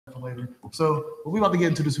flavor. So we about to get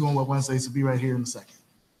into this Who and What Wednesday, so be right here in a second.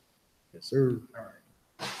 Yes, sir. All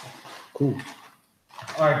right. Cool.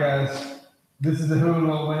 All right, guys. This is the Who and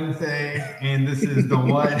What Wednesday, and this is the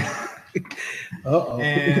what. Uh-oh.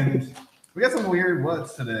 And we got some weird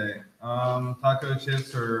what's today. Taco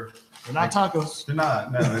chips or They're not tacos. they're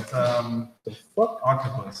not. No, it's The fuck?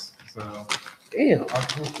 octopus. So Damn.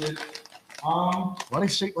 octopus chips. Why they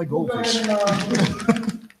shake like We'll go goldfish? ahead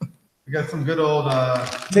and, we got some good old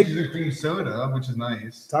peaches and cream soda, which is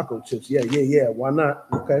nice. Taco chips. Yeah. Why not?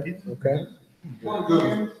 Okay. One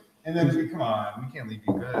good. And then come on, we can't leave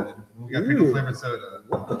you good. We got pickle flavored soda.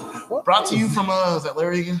 Brought to you from is that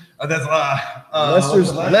Larry again? Oh, that's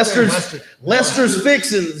Lester's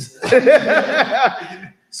Fixins.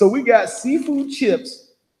 So we got seafood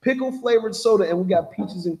chips, pickle flavored soda, and we got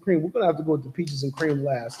peaches and cream. We're gonna have to go with the peaches and cream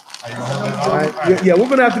last. All right. Yeah, we're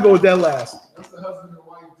gonna have to go with that last. That's the husband and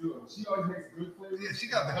wife duo. She always makes good flavors. Yeah, she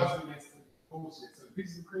got the the husband makes the bullshit. So the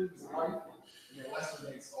peaches and cream is the wife, and then Lester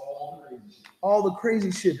makes all the crazy shit. All the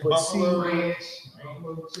crazy shit, but Buffalo Ranch,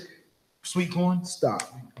 buffalo chicken. Sweet corn. stop.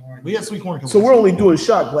 We had sweet corn. So we're only doing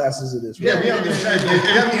shot glasses of this, right? Yeah, we have this.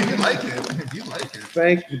 If you like it, if you like it.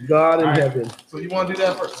 Thank God in All right. heaven. So you want to do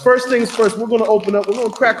that first? First things first, we're gonna open up. We're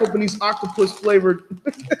gonna crack open these octopus flavored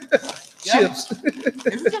chips.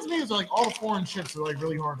 Is it just me? It's like all the foreign chips are like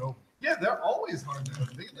really hard to open. Yeah, they're always hard to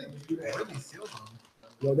open. They like really seal them.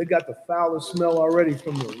 Yo, they got the foulest smell already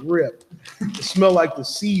from the rip. It smell like the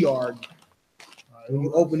sea yard when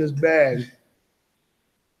you open this bag.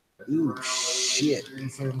 Ooh, shit. And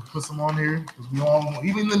so put some on here because we all,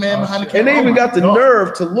 even the man behind the camera. And they even got the no.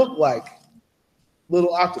 nerve to look like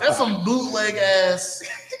little octopus. That's some bootleg ass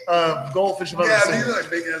goldfish. I've ever Yeah, seen. these are like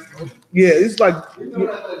big ass. Yeah, it's like You know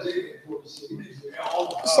that like Jake for the shit.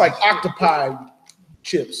 it's like octopi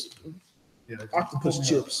chips, Yeah, octopus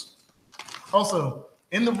chips. Also,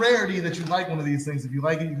 in the rarity that you like one of these things, if you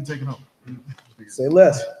like it, you can take it home. Say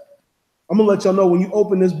less. I'm gonna let y'all know when you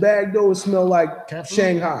open this bag though, it smell like Captain?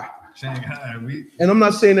 Shanghai. Shanghai. And I'm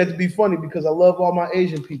not saying that to be funny because I love all my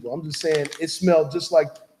Asian people. I'm just saying it smelled just like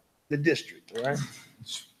the district, all right?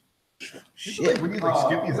 Shit. We need like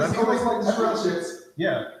Skippies. It's almost like shrimp chips.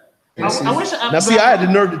 Yeah. I wish Now see, I had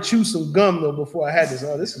the nerve to chew some gum though before I had this.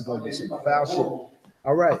 Oh, this is gonna be some foul shit. All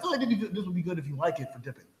I right. feel like this would be good if you like it for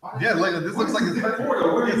dipping. Yeah, like this looks like it's perfect.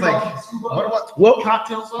 It's like what? Well,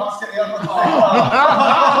 Cocktail sauce.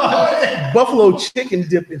 buffalo chicken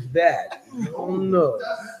dip is bad. Oh no.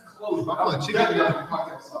 Buffalo chicken.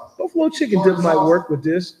 Buffalo chicken dip might work with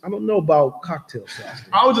this. I don't know about cocktail sauce.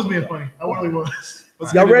 I was just being funny. I really was.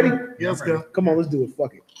 Let's Y'all get it. ready? Yeah, let's go. Come on, let's do it.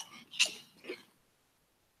 Fuck it.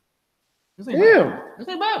 This ain't Damn. bad. This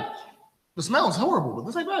ain't bad. The smell is horrible, but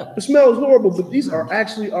this ain't bad. The smell is horrible, but these are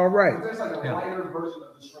actually all right. There's like a lighter version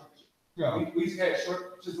of the shrimp. Yeah. We had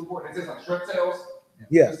shrimp chips before, and it tastes like shrimp tails.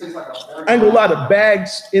 Yeah. It tastes like a I ain't gonna lie, the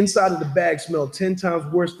bags inside of the bag smell 10 times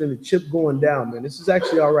worse than the chip going down, man. This is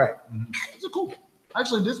actually all right. It's a cool.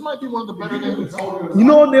 Actually, this might be one of the better things. You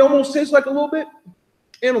know what they almost taste like a little bit?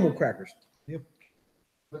 Animal crackers.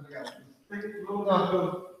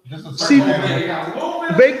 See,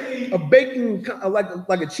 baking like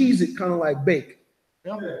a Cheez-It, kind of like bake.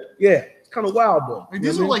 Yeah. Yeah, it's kind of wild though. Like,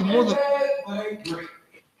 these are like more than.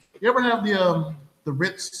 You ever have the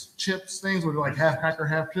Ritz chips things where they're like half cracker,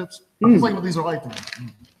 half chips? I feel like what these are like to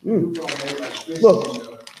me.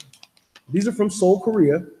 Look, these are from Seoul,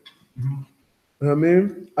 Korea. You know what I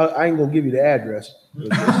mean? I ain't gonna give you the address.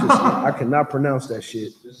 I cannot pronounce that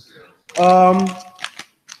shit.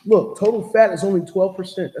 Look, total fat is only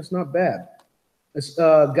 12%. That's not bad. It's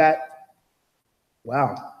got,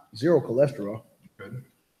 wow, 0 cholesterol. Good.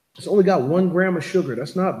 It's only got 1 gram of sugar.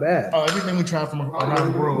 That's not bad. Everything we try from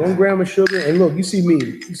around the world. 1 gram of sugar. And look, you see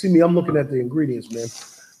me. I'm looking at the ingredients, man.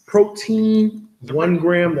 Protein, 1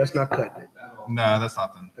 gram. That's not cutting it. No, that's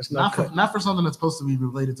nothing. That's not cutting it. Not for something that's supposed to be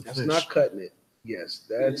related to That's fish. not cutting it. Yes,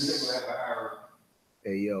 that's.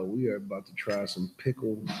 Hey, yo, we are about to try some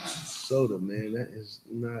pickled soda, man.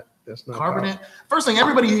 That's not Carbonate. First thing,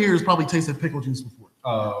 everybody here has probably tasted pickle juice before.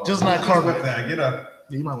 Oh, Just not carbonate. That. Get up.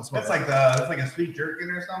 Yeah, you might want to smell That's that. like a sweet jerkin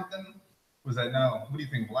or something. Was that no? What do you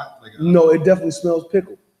think? Black? Like No, it definitely smells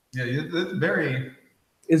pickle. Yeah, it's very.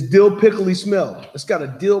 It's dill pickly smell. It's got a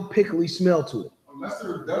dill pickly smell to it.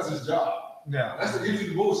 Lester does his job. Yeah. Lester gives you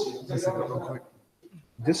the bullshit.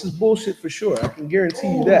 This is bullshit for sure. I can guarantee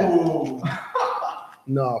you that.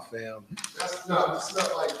 No, fam. That's not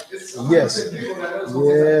like it's Yes.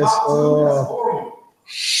 Yes.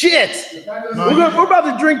 Shit. We're about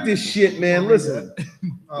to drink this shit, man. Listen.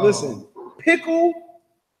 Listen. Pickle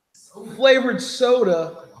flavored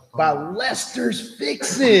soda by Lester's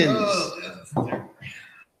Fixins.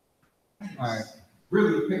 All right.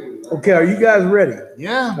 Really pickly. Okay, are you guys ready?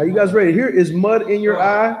 Yeah. Are you guys ready? Here is mud in your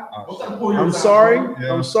eye. I'm sorry.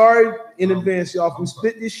 Yeah. I'm sorry in advance, y'all. If we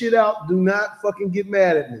spit this shit out, do not fucking get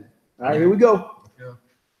mad at me. All right, here we go. Yeah.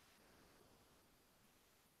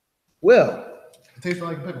 Well, It tastes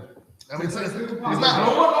like a pickle. I mean, it's I not.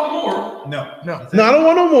 don't want no more. No. No. no, I don't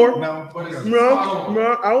want no more. No. But it's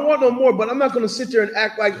No, I don't want no more, but I'm not going to sit there and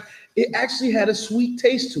act like it actually had a sweet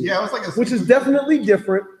taste to it, Yeah, it was like a which is definitely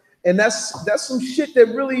different. And that's some shit that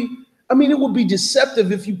really, I mean, it would be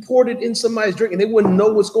deceptive if you poured it in somebody's drink and they wouldn't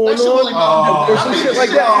know what's going That shit on. look like Mountain Dew. Or some shit like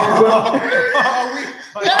that.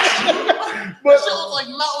 That shit look like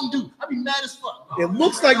Mountain Dew. I'd be mad as fuck. It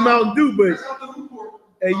looks like Mountain Dew, but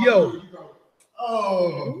hey, yo,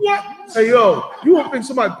 Oh. what? Hey, yo, you won't think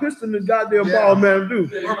somebody pissed in the goddamn bottle of Mountain Dew.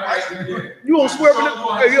 You won't swear for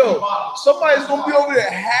that? Hey, yo, somebody's gonna be over there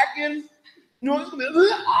hacking. You know, it's gonna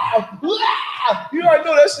be, you already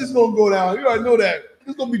know that shit's gonna go down. You already know that.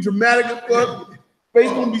 It's gonna be dramatic as fuck. Face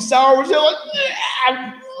gonna be sour and shit like,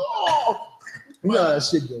 you know how that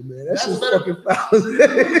shit go, man. That That's shit's better. fucking foul.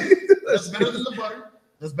 That's better than the butter.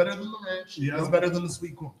 That's better than the ranch. Yeah. That's better than the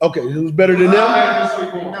sweet corn. Okay, it was better than that.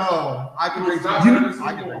 No. I can drink It's that. not better than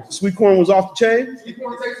I can sweet drink corn. Sweet corn was off the chain. Sweet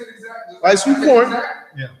corn tastes exactly. Like sweet corn.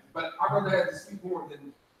 Yeah. But I'd rather have the sweet corn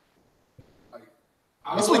than. Like,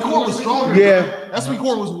 The sweet corn was stronger. Yeah. That sweet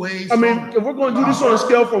corn was way I stronger. mean, if we're going to do this on a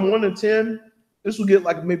scale from 1 to 10, this will get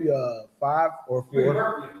like maybe a 5 or a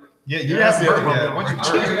 4. Yeah, You you have have to to. have Yeah. the Once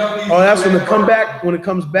you Oh, that's when it come back. When it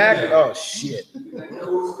comes back, oh shit.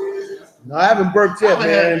 No, I haven't burped yet,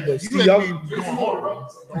 man. But You see, let y'all, me go hard,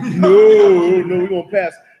 bro. no, we're gonna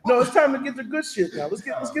pass. No, it's time to get the good shit now. Let's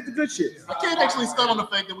get the good shit. I can't actually stand on the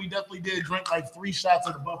fact that we definitely did drink like 3 shots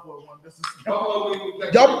of the buffalo one. This is Y'all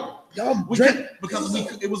we drink. could, because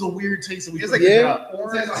it was a weird taste and we It's couldn't like get it Yeah. out.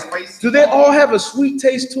 orange, spicy. Do they all have a sweet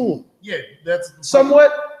taste to them? Yeah, that's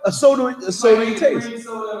Somewhat a soda taste,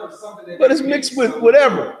 but it's mixed with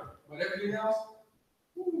whatever. But everything else,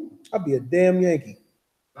 I'd be a damn Yankee.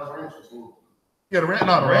 that ranch was cool. Yeah, the ranch.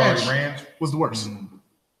 No, the ranch was the worst.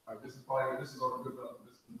 Like, this is all good.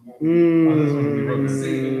 This is more.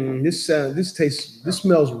 This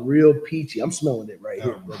smells real peachy. I'm smelling it right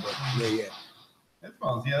here, brother. Yeah. It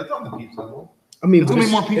smells. Yeah, it's on the peach level. I mean, It's gonna be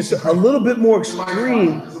more it's peachy. a little bit more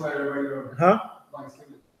extreme, This is like right here. huh?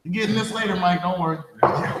 You're getting this later, Mike. Don't worry.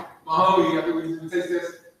 Oh, you got to taste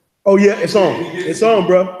this. Oh yeah, it's on. It's on,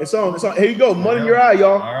 bro. It's on. It's on. Here you go. Mud in your eye,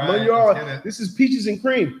 y'all. All right, Mud in your let's eye. get it. This is peaches and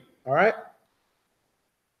cream. All right.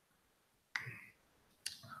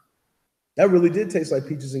 That really did taste like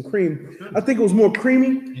peaches and cream. I think it was more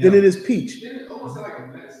creamy than it is peach. It almost like a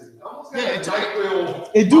medicine. It almost Yeah, got it's- like NyQuil.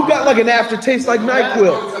 It do got like an aftertaste like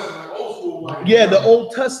NyQuil. Like old school, like- Yeah, the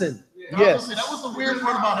old Tussin. That Yes. was the weird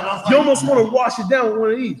part about it. I was You like, almost want to wash it down with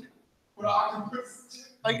one of these. With octopus.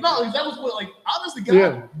 like no, that was what, like, honestly, God,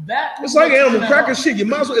 Yeah. that was It's like what turned animal that cracker on. shit. You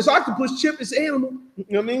might as well. It's octopus chip. It's animal. You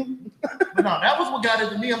know what I mean? But no, that was what got it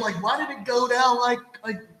to me. I'm like, why did it go down like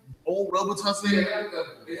old Robitussin?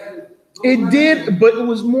 It did, but it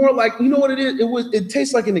was more like, you know what it is? It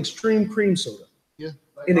tastes like an extreme cream soda. Yeah.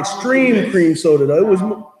 An extreme cream soda though. It was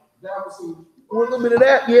more, a little bit of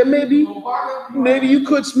that. Yeah, maybe you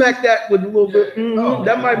could smack that with a little bit. Mhm.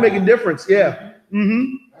 That might make a difference. Yeah.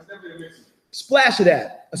 Splash of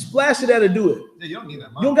that. A splash of that to do it. Yeah, you don't need that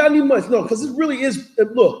You much. don't gotta need much, no, because it really is.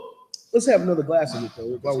 Look, let's have another glass of it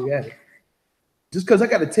though while we at it. Just because I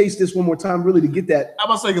got to taste this one more time, really, to get that. I'm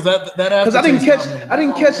gonna say because that Because I didn't aftertaste catch, got me. I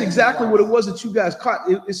didn't catch exactly what it was that you guys caught.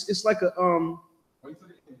 It's like a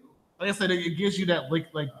Like I said, it gives you that like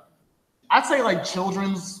I'd say like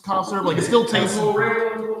children's cough syrup. Like it still tastes.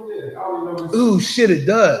 ooh shit, it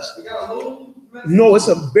does. No, it's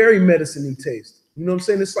a very medicine-y taste. You know what I'm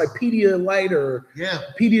saying? It's like Pedialyte or Yeah.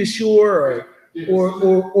 Pediasure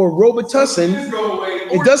or Robitussin.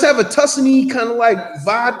 It does have a Tussin-y kind of like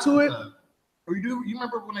vibe to it. Or you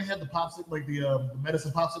remember when they had the popsicle, like the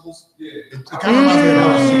medicine popsicles? Yeah. It kind of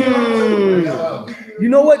reminds me of those. You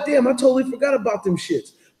know what? Damn, I totally forgot about them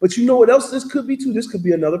shits. But you know what else this could be too? This could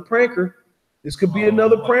be another pranker. This could be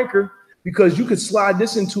another pranker because you could slide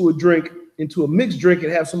this into a drink, into a mixed drink,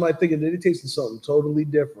 and have somebody thinking that it tastes something totally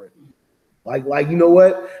different. Like you know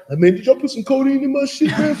what? I mean, did y'all put some codeine in my shit,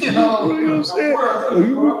 man? You know what I'm saying? Oh,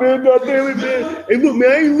 you man, goddamn it, man. Hey, look, man,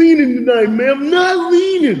 I ain't leaning tonight, man. I'm not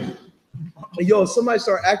leaning. And yo, if somebody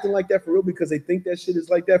start acting like that for real because they think that shit is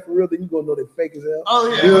like that for real, then you gonna know they're fake as hell. Oh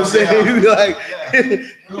yeah. You know what I'm saying? Yeah. You be like,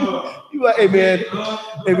 you be like, hey man,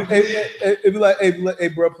 hey, be like, hey,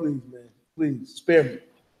 bro, please, man, please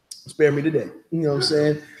spare me today. You know what I'm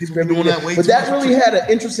saying? People Spare me doing today. that way But too that much. really had an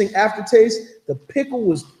interesting aftertaste. The pickle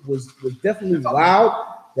was definitely loud.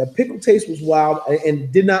 That pickle taste was wild and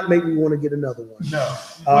did not make me want to get another one. No.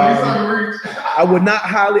 I would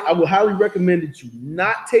highly recommend that you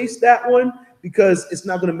not taste that one because it's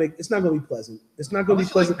not gonna be pleasant. It's not gonna be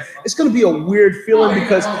pleasant. It's gonna be a weird feeling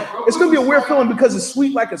because it's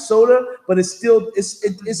sweet like a soda, but it's still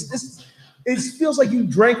it feels like you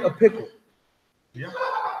drank a pickle. Yeah.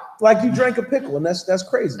 Like you drank a pickle, and that's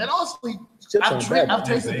crazy. And honestly, Chips I've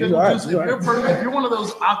tasted pickle Right, juice. right. If you're one of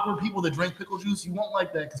those awkward people that drink pickle juice, you won't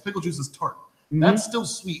like that because pickle juice is tart. That's still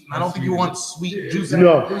sweet. And I don't think you want sweet juice.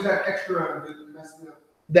 No. There's that extra messing up.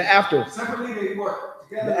 The after. Separately, they work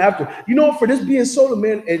together. The after. You know, for this being soda,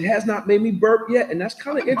 man, it has not made me burp yet, and that's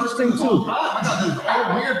kind of interesting too.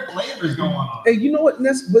 All weird flavors going on. Hey, you know what?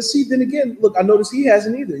 But see, then again, look, I noticed he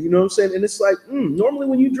hasn't either. You know what I'm saying? And it's like, normally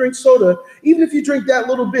when you drink soda, even if you drink that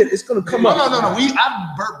little bit, it's gonna come up. No.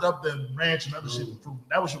 I burped up the ranch and other shit.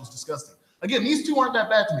 That shit was disgusting. Again, these two aren't that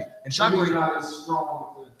bad to me. And shockingly, not as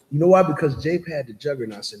strong. You know why? Because Jape had the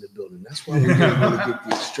juggernauts in the building. That's why we didn't really get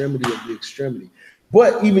the extremity of the extremity.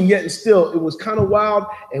 But even yet and still, it was kind of wild.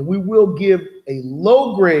 And we will give a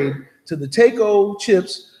low grade to the Taco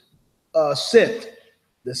chips scent.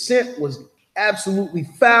 The scent was absolutely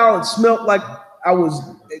foul. It smelled like I was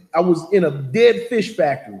in a dead fish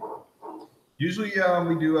factory. Usually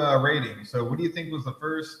we do a rating. So what do you think was the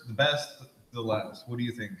first, the best, the last? What do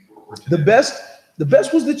you think? The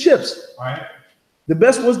best was the chips. All right. The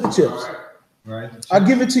best was the chips. Right. I'll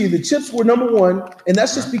give it to you. The chips were number one, and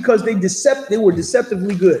that's just because they were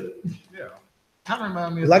deceptively good. Yeah. kind of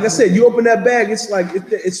remind me of Like I said, you open that bag, it's like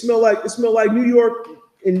it smelled like New York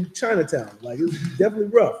in Chinatown. Like it was definitely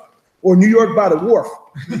rough. Or New York by the wharf.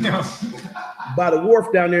 By the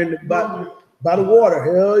wharf down there by the water.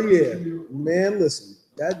 Hell yeah. Man, listen.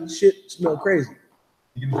 That shit smelled crazy.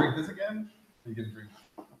 You can drink this again? You can drink.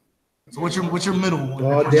 So what's your middle one?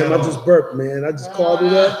 Oh damn, I just burped, man. I just called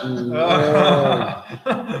it up.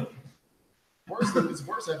 It's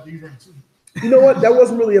worse after you drink too. You know what? That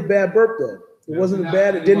wasn't really a bad burp though. It wasn't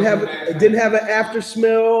bad. It didn't have an after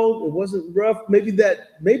smell. It wasn't rough. Maybe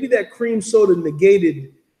that cream soda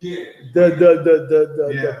negated the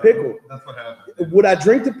pickle. That's what happened. Would I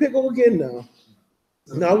drink the pickle again?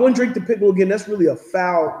 No, I wouldn't drink the pickle again. That's really a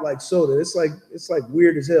foul like soda. It's like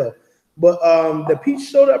weird as hell. But the peach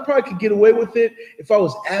soda, I probably could get away with it if I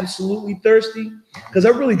was absolutely thirsty, because I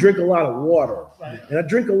really drink a lot of water, and I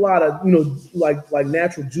drink a lot of like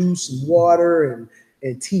natural juice and water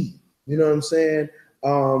and tea. You know what I'm saying?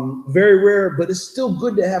 Very rare, but it's still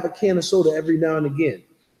good to have a can of soda every now and again.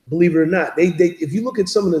 Believe it or not, they if you look at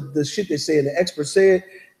some of the shit they say and the experts say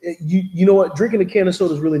it, you know what? Drinking a can of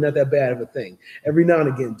soda is really not that bad of a thing. Every now and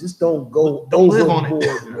again, just don't live on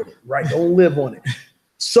it. Right? Don't live on it.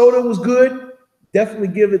 Soda was good. Definitely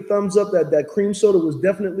give it thumbs up. That cream soda was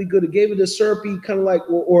definitely good. It gave it a syrupy kind of like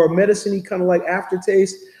or a medicine-y kind of like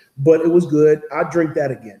aftertaste, but it was good. I'd drink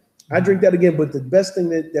that again. But the best thing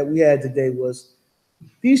that we had today was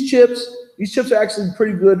these chips. These chips are actually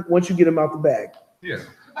pretty good once you get them out the bag. Yeah.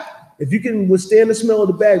 If you can withstand the smell of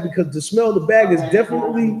the bag, because the smell of the bag is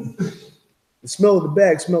definitely the smell of the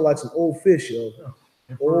bag smell like some old fish, yo.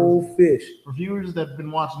 Old fish. For viewers that have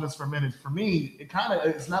been watching this for a minute, for me, it's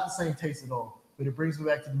not the same taste at all. But it brings me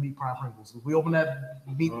back to the meat pie Pringles. If we open that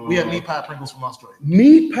meat, we have meat pie Pringles from Australia.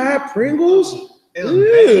 Meat pie Pringles? It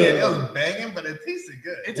was banging, but it tasted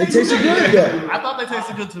good. It tasted good though. I thought they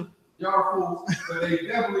tasted good too. Y'all fools, but they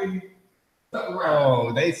definitely stuck around.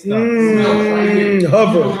 Oh, they stuck.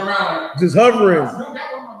 Hover. Just hovering.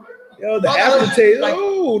 Yo, the aftertaste.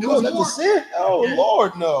 Oh, no, that's a scent. Oh,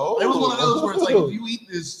 Lord, no. It was one of those where it's like, if you eat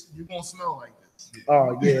this, you're going to smell like this.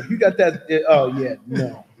 Oh, yeah. If you got that. Oh, yeah.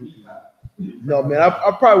 No. No, man.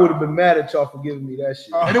 I probably would have been mad at y'all for giving me that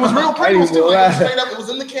shit. And it was real Pringles, too. Like, straight up, it was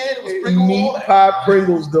in the can. It was Pringles. Meat pie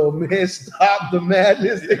Pringles, though, man. Stop the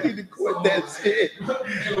madness. They need to quit that shit.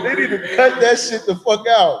 They need to cut that shit the fuck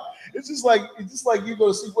out. It's just like you're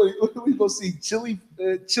gonna see we gonna see chili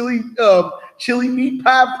meat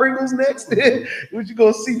pie Pringles next. What you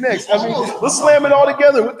gonna see next? I mean, let's slam it all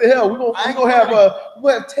together. What the hell? We're gonna have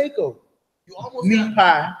takeover. Meat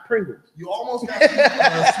pie Pringles. You almost got sweet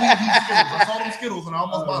heat Skittles. I saw them Skittles and I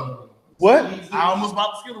almost bought them. What? I almost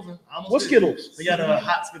bought the Skittles. What Skittles? They got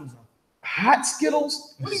hot Skittles. Hot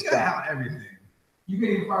Skittles? What do you got? Everything. You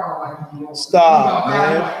can't fire like you want. Stop,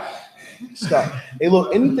 man. Stop. Hey,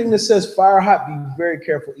 look, anything that says fire hot, be very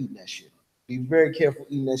careful eating that shit. Be very careful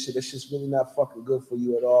eating that shit. That shit's really not fucking good for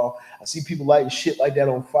you at all. I see people lighting shit like that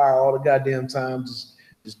on fire all the goddamn time. Just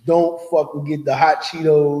don't fucking get the hot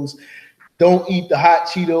Cheetos. Don't eat the hot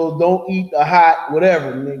Cheetos. Don't eat the hot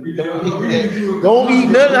whatever. Nigga. Don't eat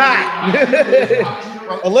nothing hot.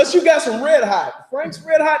 Unless you got some Red Hot. Frank's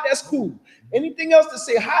Red Hot, that's cool. Anything else to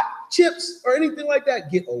say hot chips or anything like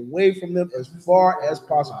that, get away from them as far as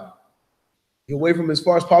possible. Get away from them as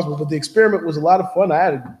far as possible. But the experiment was a lot of fun.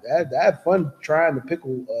 I had fun trying the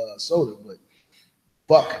pickle soda, but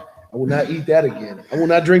fuck, I will not eat that again. I will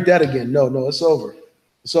not drink that again. No, it's over.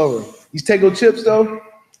 It's over. These Tego chips, though.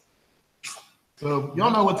 So y'all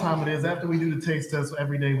know what time it is. After we do the taste test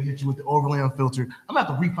every day, we hit you with the overly unfiltered. I'm gonna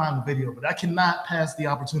have to refine the video, but I cannot pass the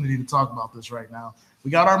opportunity to talk about this right now. We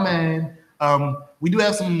got our man. We do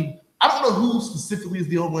have some. I don't know who specifically is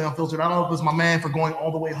the overly unfiltered. I don't know if it's my man for going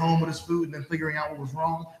all the way home with his food and then figuring out what was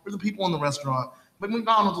wrong, or the people in the restaurant. But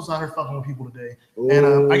McDonald's was out here fucking with people today.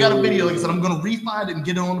 And I got a video. Like I said, I'm gonna refine it and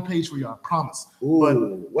get it on the page for you. I promise. But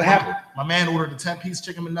what happened? My man ordered a 10-piece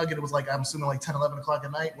chicken McNugget. It was like, I'm assuming like 10, 11 o'clock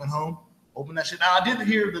at night. Went home. Open that shit. Now, I did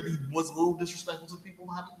hear that he was a little disrespectful to people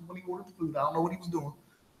when he ordered the food. I don't know what he was doing,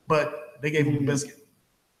 but they gave him a biscuit.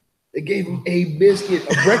 They gave him a biscuit,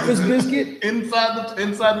 a breakfast biscuit inside the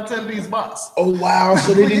 10-piece box. Oh wow!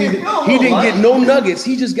 So they didn't even. He didn't get no nuggets.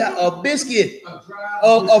 He just got a biscuit,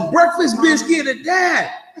 a breakfast biscuit at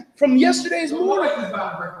that from yesterday's morning. They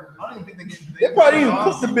probably didn't even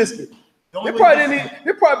cook the biscuit. They probably didn't.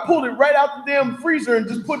 They probably pulled it right out the damn freezer and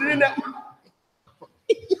just put it in that.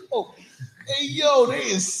 Hey, yo, they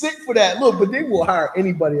is sick for that. Look, but they will hire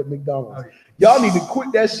anybody at McDonald's. Y'all need to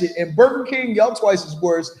quit that shit. And Burger King, y'all twice as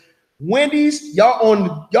worse. Wendy's,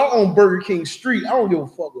 y'all on Burger King Street. I don't give a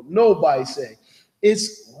fuck what nobody say.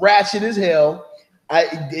 It's ratchet as hell.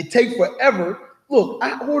 It takes forever. Look,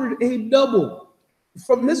 I ordered a double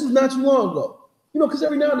this was not too long ago. You know, because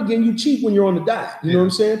every now and again you cheat when you're on the diet. You know what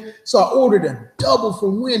I'm saying? So I ordered a double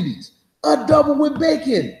from Wendy's, a double with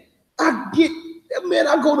bacon.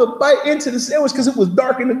 I go to bite into the sandwich because it was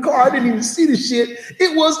dark in the car. I didn't even see the shit.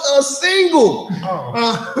 It was a single.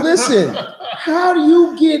 Listen, how do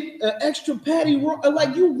you get an extra patty?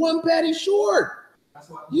 Like you one patty short.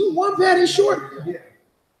 You one patty short. Yeah,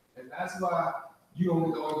 and that's why you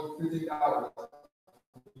don't go $15.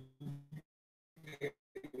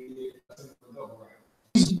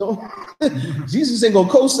 Jesus ain't gonna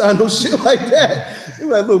co-sign no shit like that. He's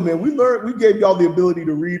like, look, man, we gave y'all the ability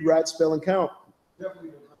to read, write, spell, and count.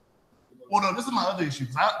 Well, no, this is my other issue.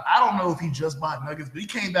 I don't know if he just bought nuggets, but he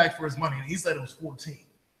came back for his money and he said it was 14.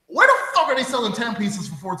 Where the fuck are they selling 10 pieces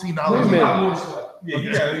for $14? Yeah,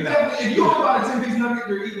 if you don't buy a 10-piece nugget,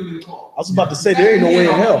 you're eating in the car. I was about to say there ain't no way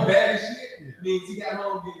in hell.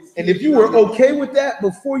 And if you were okay with that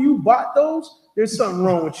before you bought those, there's something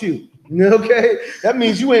wrong with you. Okay, that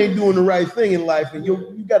means you ain't doing the right thing in life, and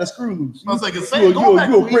you got a screw loose. I was like, you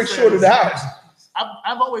a brick short of the house.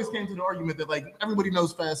 I've always came to the argument that like everybody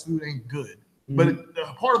knows fast food ain't good, but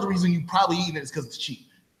part of the reason you probably eating it is because it's cheap.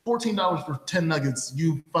 $14 for 10 nuggets,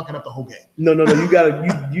 you fucking up the whole game. No, you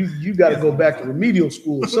gotta go back to remedial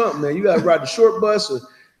school or something, man. You gotta ride the short bus, or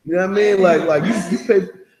you know what I mean? Like you pay.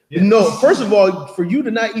 Yeah. No, first of all, for you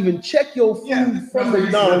to not even check your food from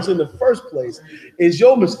McDonald's in the first place is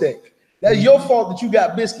your mistake. That's your fault that you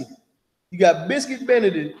got biscuit. You got biscuit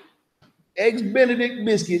Benedict, eggs Benedict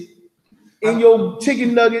biscuit in your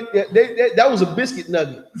chicken nugget. That was a biscuit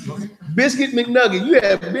nugget. Biscuit McNugget. You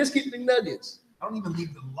have biscuit McNuggets. I don't even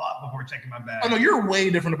leave the lot before checking my bag. Oh no, you're way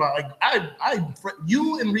different about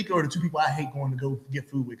you and Rico are the two people I hate going to go get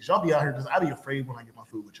food with, because y'all be out here I'd be afraid when I get my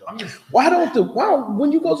food with y'all. Why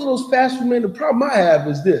when you go to those fast food men, the problem I have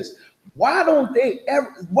is this. Why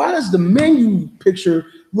does the menu picture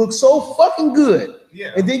look so fucking good?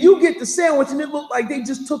 Yeah. And then you get the sandwich and it looked like they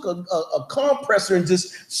just took a compressor and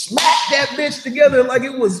just smacked that bitch together like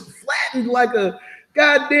it was flattened like a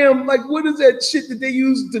goddamn, like what is that shit that they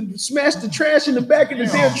use to smash the trash in the back of the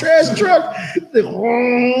damn trash truck? The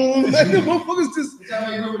motherfuckers just.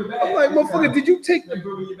 I'm like, motherfucker, did you take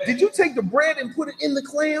the bread and put it in the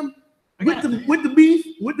clam with the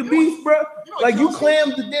beef, bro? Like you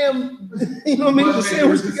clammed the damn, you know what I mean, the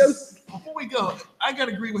sandwich together. Before we go, I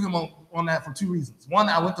gotta agree with him on that for two reasons. One,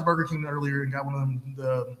 I went to Burger King earlier and got one of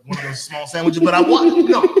those small sandwiches, but I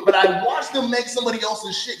watched them make somebody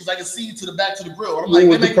else's shit because I could see to the back to the grill. I'm like,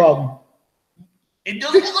 what's the problem? It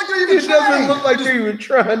doesn't look like they're even trying. It doesn't look like they're even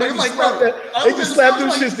trying. They just slap them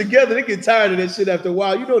shits together. They get tired of that shit after a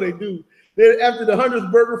while. You know they do. After the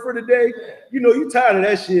 100th burger for the day, you know you tired of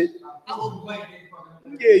that shit.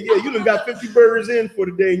 Yeah, you done got 50 burgers in for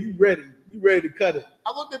the day and you ready. You ready to cut it.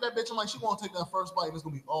 I looked at that bitch. I'm like, she won't take that first bite and it's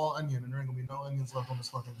gonna be all onion and there ain't gonna be no onions left on this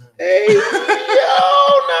fucking thing. Hey, yo,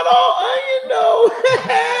 not all onion, no.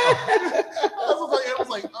 I was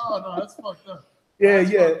like, oh no, that's fucked up. Yeah.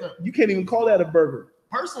 You can't even call that a burger.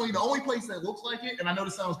 Personally, the only place that looks like it, and I know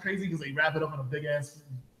this sounds crazy because they wrap it up in a big ass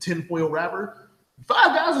tinfoil wrapper,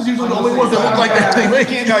 Five Guys is usually the only ones that look like that.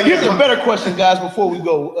 Here's a better question, guys. Before we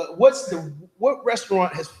go, what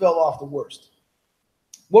restaurant has fell off the worst?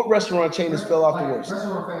 What restaurant chain has fell off the worst?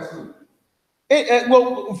 Restaurant fast food.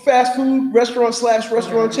 Well, fast food restaurant /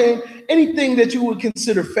 restaurant chain, anything that you would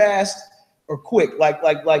consider fast or quick, like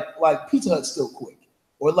Pizza Hut's still quick,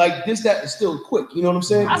 or like that is still quick. You know what I'm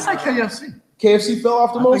saying? I say KFC. KFC fell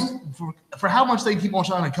off the most. For how much they keep on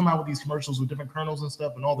trying to come out with these commercials with different kernels and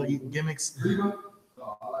stuff and all the gimmicks. Reba?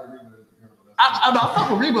 Oh, I like Reba. I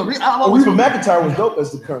fuck with Reba. Reba McEntire was dope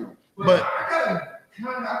as the Colonel. But I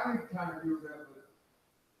think kind of agree with that.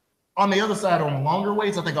 On the other side, on the longer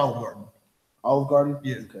waits, I think Olive Garden. Olive Garden?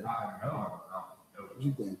 Yeah. Okay. I don't know. What do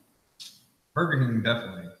you think? Burger King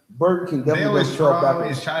definitely. Burger King definitely. They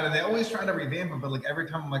always try to revamp it, but like every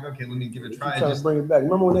time I'm like, okay, let me give it a try. Trying to bring it back.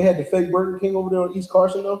 Remember when they had the fake Burger King over there on East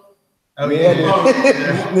Carson though? Oh yeah.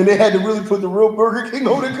 Then they had to really put the real Burger King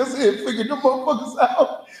over there because they had figured the motherfuckers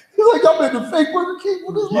out. He's like, y'all made the fake Burger King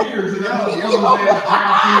with this.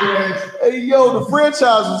 Hey yo, the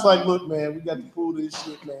franchise was like, look, man, we got to pull this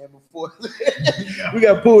shit, man. Before we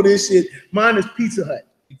got to pull this shit. Mine is Pizza Hut.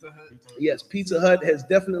 Yes, Pizza Hut has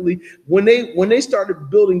definitely when they started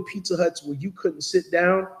building Pizza Huts where you couldn't sit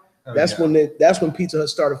down. That's when Pizza Hut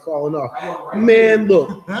started falling off. Man,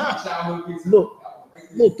 look, the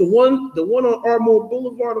one on Ardmore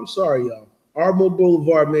Boulevard. I'm sorry, y'all. Ardmore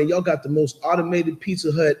Boulevard, man, y'all got the most automated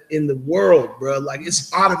Pizza Hut in the world, bro. Like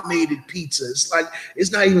it's automated pizza.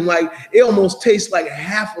 It's not even like it almost tastes like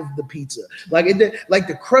half of the pizza. Like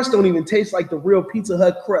the crust don't even taste like the real Pizza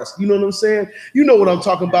Hut crust. You know what I'm saying? You know what I'm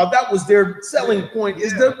talking about. That was their selling point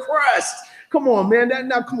is the crust. Come on, man.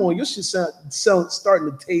 Come on. Your shit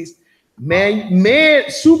starting to taste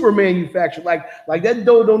super manufactured. Like that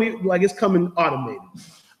dough don't even like it's coming automated.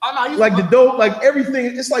 Like the dough, like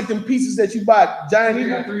everything, it's like them pieces that you buy at Giant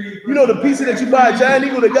Eagle. You know the pieces that you buy at Giant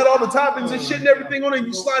Eagle that got all the toppings and shit and everything on it.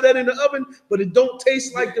 You slide that in the oven, but it don't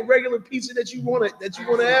taste like the regular pizza that you want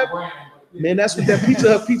to have. Man, that's what that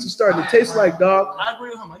Pizza Hut pizza starting to taste like, dog. I agree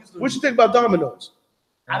with him. What you think about Domino's?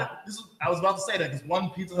 I was about to say that because one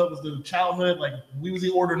Pizza Hut was the childhood. Like we was the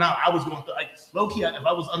order now. I was going to like low key. If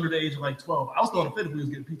I was under the age of like 12, I was throwing a fit if we was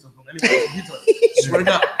getting pizza from anybody. Pizza Hut. Swear to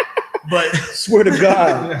God. But swear to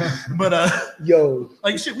God. But yo,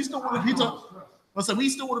 like shit, we still order pizza. We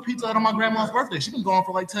still order pizza out on my grandma's birthday. She's been gone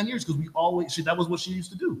for like 10 years because we always that was what she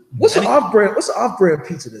used to do. What's the off-brand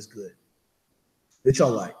pizza that's good that y'all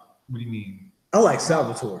like? What do you mean? I like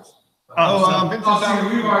Salvatore's. Vincent's down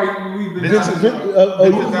over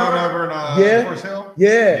in Forest Hill.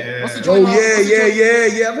 Yeah. What's the joint?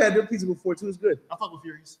 Yeah. I've had their pizza before too. It's good. I fuck with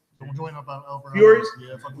Fury's. I'm joining up over Fury's.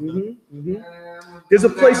 Yeah, I fuck with that. There's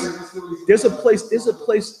a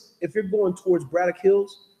place. If you're going towards Braddock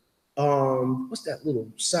Hills, what's that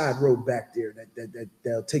little side road back there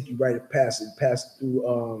that'll take you right past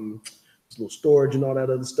through little storage and all that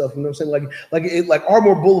other stuff. You know what I'm saying? Like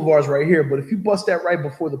Ardmore Boulevard's right here, but if you bust that right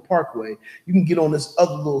before the Parkway, you can get on this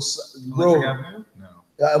other little road. No.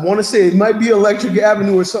 I want to say it might be Electric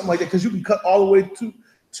Avenue or something like that because you can cut all the way to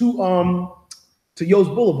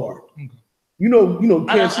Yost Boulevard. Okay. You know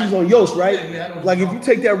KFC's on Yost, right? Like if you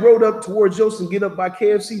take that road up towards Yost and get up by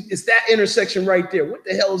KFC, it's that intersection right there. What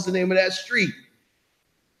the hell is the name of that street?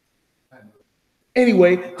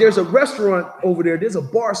 Anyway, there's a restaurant over there. There's a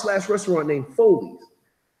bar / restaurant named Foley's.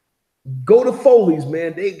 Go to Foley's,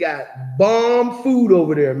 man. They got bomb food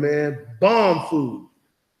over there, man. Bomb food.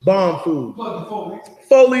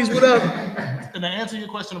 Foley's, what up? And to answer your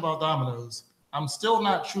question about Domino's, I'm still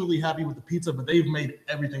not truly happy with the pizza, but they've made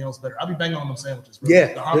everything else better. I'll be banging on them sandwiches. Really.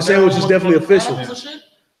 Yeah, the sandwich is definitely official.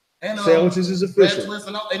 And, sandwiches is official.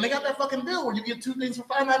 And they got that fucking bill where you get 2 things for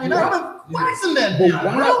 $5.99. Why isn't that bill?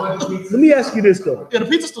 Let me ask you this though. Yeah, the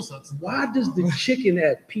pizza still sucks. Why does the chicken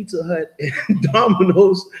at Pizza Hut and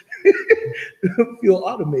Domino's feel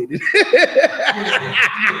automated?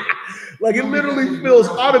 Like it literally feels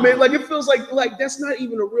automated. Like it feels like that's not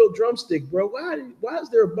even a real drumstick, bro. Why is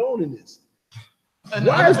there a bone in this?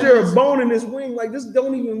 Why is there a bone in this wing? Like this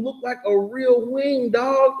don't even look like a real wing,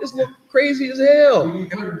 dog. This look crazy as hell. And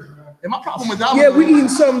my problem with Domino's, yeah, we eating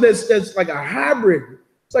something that's like a hybrid.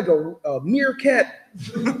 It's like a meerkat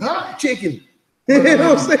chicken. You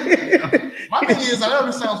know what I'm saying? My thing is, I know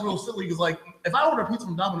this sounds real silly because like if I order a pizza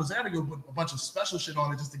from Domino's, I gotta go put a bunch of special shit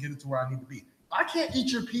on it just to get it to where I need to be. I can't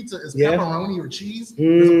eat your pizza as pepperoni or cheese.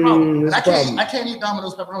 There's a problem. And I can't eat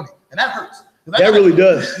Domino's pepperoni, and that hurts. That really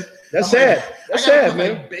does. That's sad. That's sad,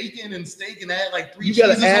 man. Like bacon and steak and add like 3 cheeses. You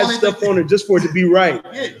gotta add stuff on it just for it to be right.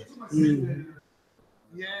 Yeah.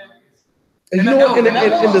 And you know what?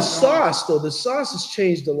 And the sauce though, the sauce has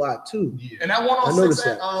changed a lot too. Yeah. And that one on 6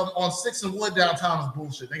 on 6 and Wood downtown is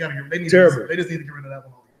bullshit. They just need to get rid of that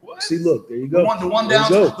one. What? See, look, there you go. The one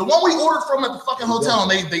down, the one we ordered from at the fucking hotel,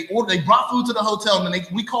 and they brought food to the hotel, and then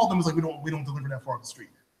we called them. It was like we don't deliver that far up the street.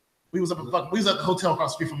 We was at the hotel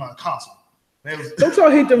across the street from a console. Don't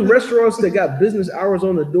y'all hate them restaurants that got business hours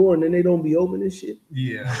on the door and then they don't be open and shit?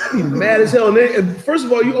 Yeah. I be mad as hell. And first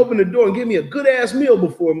of all, you open the door and give me a good ass meal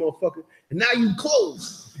before, motherfucker, and now you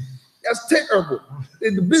close. That's terrible.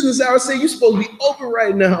 The business hours say you're supposed to be open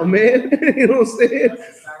right now, man. You know what I'm saying?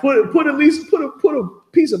 Put at least put a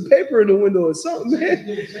piece of paper in the window or something,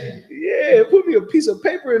 man. Yeah, put me a piece of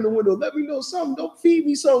paper in the window. Let me know something. Don't feed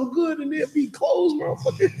me something good and then be closed,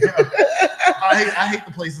 motherfucker. I hate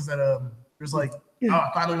the places that there's like I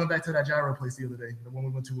finally went back to that gyro place the other day, the one we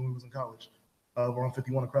went to when we was in college. We're on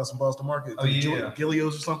 51 across from Boston Market. Oh yeah,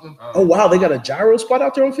 Gilio's or something. Oh wow, they got a gyro spot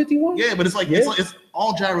out there on 51. Yeah, but it's like it's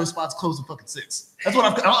all gyro spots close to fucking 6. That's what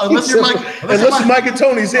I've unless you're Mike and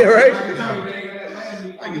Tony's here, right?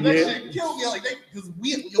 That shit killed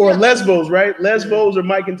me. Like or Lesbos, right? Lesbos or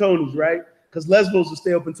Mike and Tony's, right? Because Lesbos will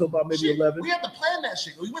stay up until about maybe 11. We had to plan that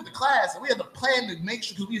shit. We went to class and we had to plan to make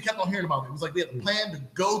sure, because we kept on hearing about it. It was like we had to plan to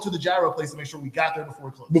go to the gyro place to make sure we got there before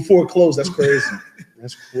it closed. Before it closed, that's crazy.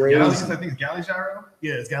 That's crazy. I think it's Galley's gyro.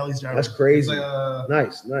 Yeah, it's Galley's gyro. That's crazy. Like,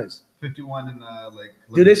 nice. 51 and like.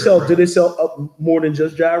 Do they sell up more than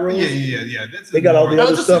just gyros? Yeah. They got all the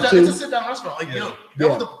other stuff too. It's a sit down restaurant. Like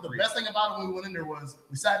the best thing about it when we went in there was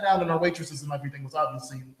we sat down and our waitresses and everything was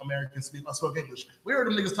obviously American. Spoke English. We heard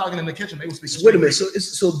them niggas talking in the kitchen. They were speaking. Wait a minute.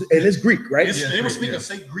 And it's Greek, right? They were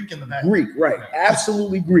speaking Greek in the back. Greek, right?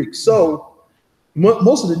 Absolutely Greek. So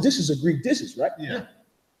most of the dishes are Greek dishes, right? Yeah.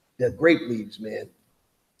 They're grape leaves, man.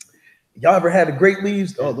 Y'all ever had the grape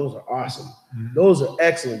leaves? Oh, those are awesome. Mm-hmm. Those are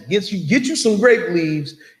excellent. Get you some grape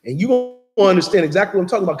leaves, and you won't understand exactly what I'm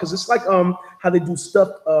talking about, because it's like how they do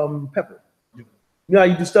stuffed pepper. You know how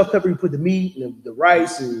you do stuffed pepper? You put the meat and the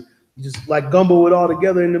rice, and you just like gumbo it all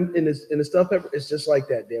together in the stuffed pepper. It's just like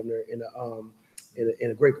that, damn near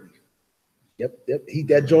in a grape leaf. Yep. Heat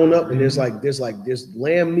that joint up, and there's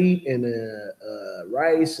lamb meat and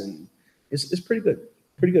rice, and it's pretty good.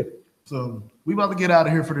 Pretty good. So we about to get out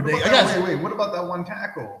of here for today. Wait. What about that one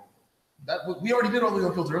tackle? We already did Overly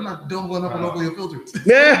Unfiltered. I'm not doubling up on Overly Unfiltered.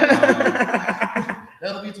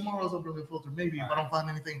 That'll be tomorrow's Overly Unfiltered, maybe, if I don't find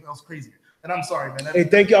anything else crazier. And I'm sorry, man. Hey,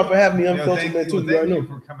 thank y'all for having me. Unfiltered, man, too. Thank you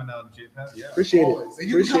for coming out, JPEG. Yeah. Appreciate it. And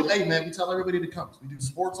you can come, hey, man, we tell everybody to come. We do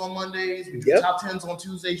sports on Mondays. We do top 10s on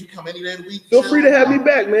Tuesdays. You come any day of the week. Feel free to have me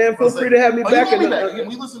back, man. Feel free to have me back.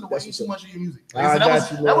 We listen to way too much of your music.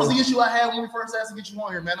 That was the issue I had when we first asked to get you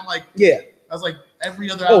on here, man. I'm like, I was like, every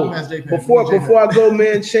other album has JPEG. Before I go,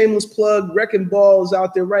 man, shameless plug. Wrecking Ball is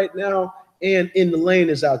out there right now, and In the Lane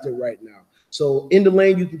is out there right now. So In the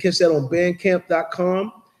Lane, you can catch that on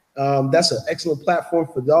Bandcamp.com. That's an excellent platform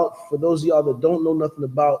for those of y'all that don't know nothing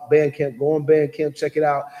about Bandcamp. Go on Bandcamp, check it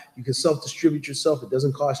out. You can self-distribute yourself. It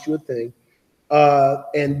doesn't cost you a thing.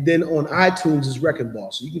 And then on iTunes is Wrecking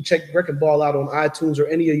Ball. So you can check Wrecking Ball out on iTunes or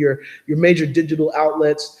any of your major digital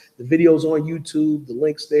outlets. The videos on YouTube, the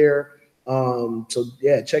links there. So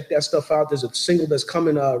yeah, check that stuff out. There's a single that's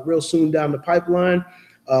coming real soon down the pipeline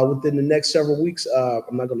within the next several weeks.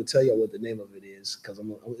 I'm not going to tell you what the name of it is because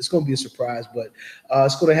it's going to be a surprise, but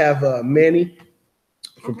it's going to have Manny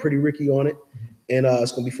from Pretty Ricky on it. And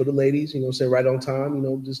it's going to be for the ladies, you know what I'm saying, right on time. You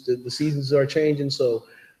know, just the seasons are changing. So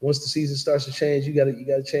once the season starts to change, you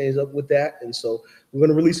gotta change up with that. And so we're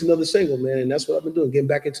gonna release another single, man. And that's what I've been doing, getting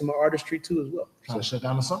back into my artistry too as well. Trying to shut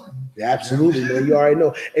down the summer. Yeah, absolutely, man. You already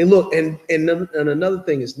know. And look, and another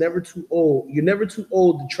thing, it's never too old. You're never too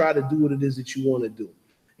old to try to do what it is that you want to do.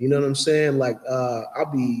 You know what I'm saying? Like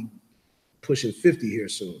I'll be pushing 50 here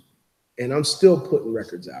soon, and I'm still putting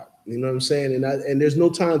records out. You know what I'm saying? And there's no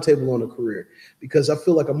timetable on a career because I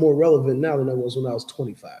feel like I'm more relevant now than I was when I was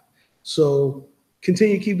 25. So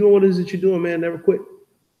continue to keep doing what it is that you're doing, man. Never quit.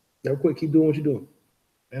 Never quit. Keep doing what you're doing.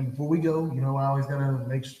 And before we go, you know, I always gotta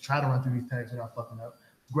try to run through these tags without fucking up.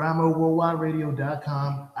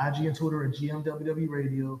 GrimoWorldwideRadio.com, IG and Twitter at GMWW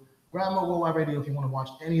Radio. Grimo Worldwide Radio if you want to watch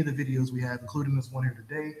any of the videos we have, including this one here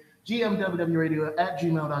today. GMWW Radio at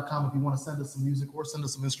gmail.com if you want to send us some music or send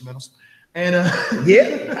us some instrumentals. And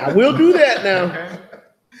yeah, I will do that now. Okay.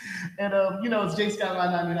 And you know, it's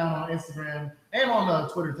JScott999 on Instagram and on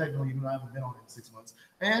Twitter. Technically, even though I haven't been on it in 6 months.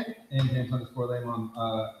 And James_Lame on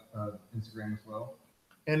Instagram as well.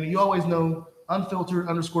 And you always know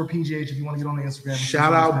UnFiltered_PGH if you want to get on the Instagram.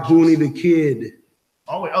 Shout out Booney the Kid.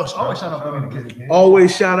 Always shout out Booney the Kid. Man.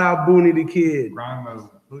 Always shout out Booney the Kid. Booney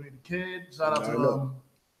the Kid. Shout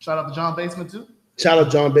out to John Basement too. Shout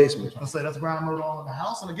out John Basement. I'll say that's grind mode all in the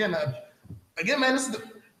house. And again, man, this is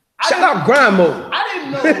shout out grind mode. I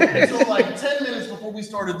didn't know until like 10 minutes before we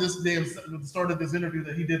started this interview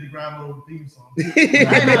that he did the grind mode theme song. I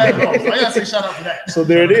didn't know that at all. So I gotta say shout out to that. So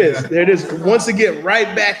there it is. There it is. Once again,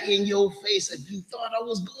 right back in your face. If you thought I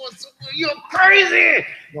was going somewhere, you're crazy.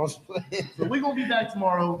 So we're gonna be back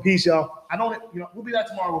tomorrow. Peace, y'all. We'll be back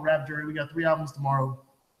tomorrow with Rap Jury. We got 3 albums tomorrow.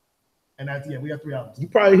 And we got 3 albums. You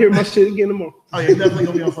probably hear my shit again tomorrow. Oh yeah, definitely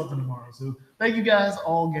gonna be on something tomorrow. So thank you guys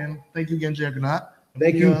all again. Thank you again, Juggernaut.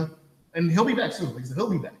 Thank you. And he'll be back soon. Like I said,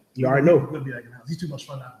 he'll be back. You already know. He'll be back in the house. He's too much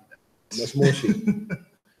fun not to be back. Much more shit.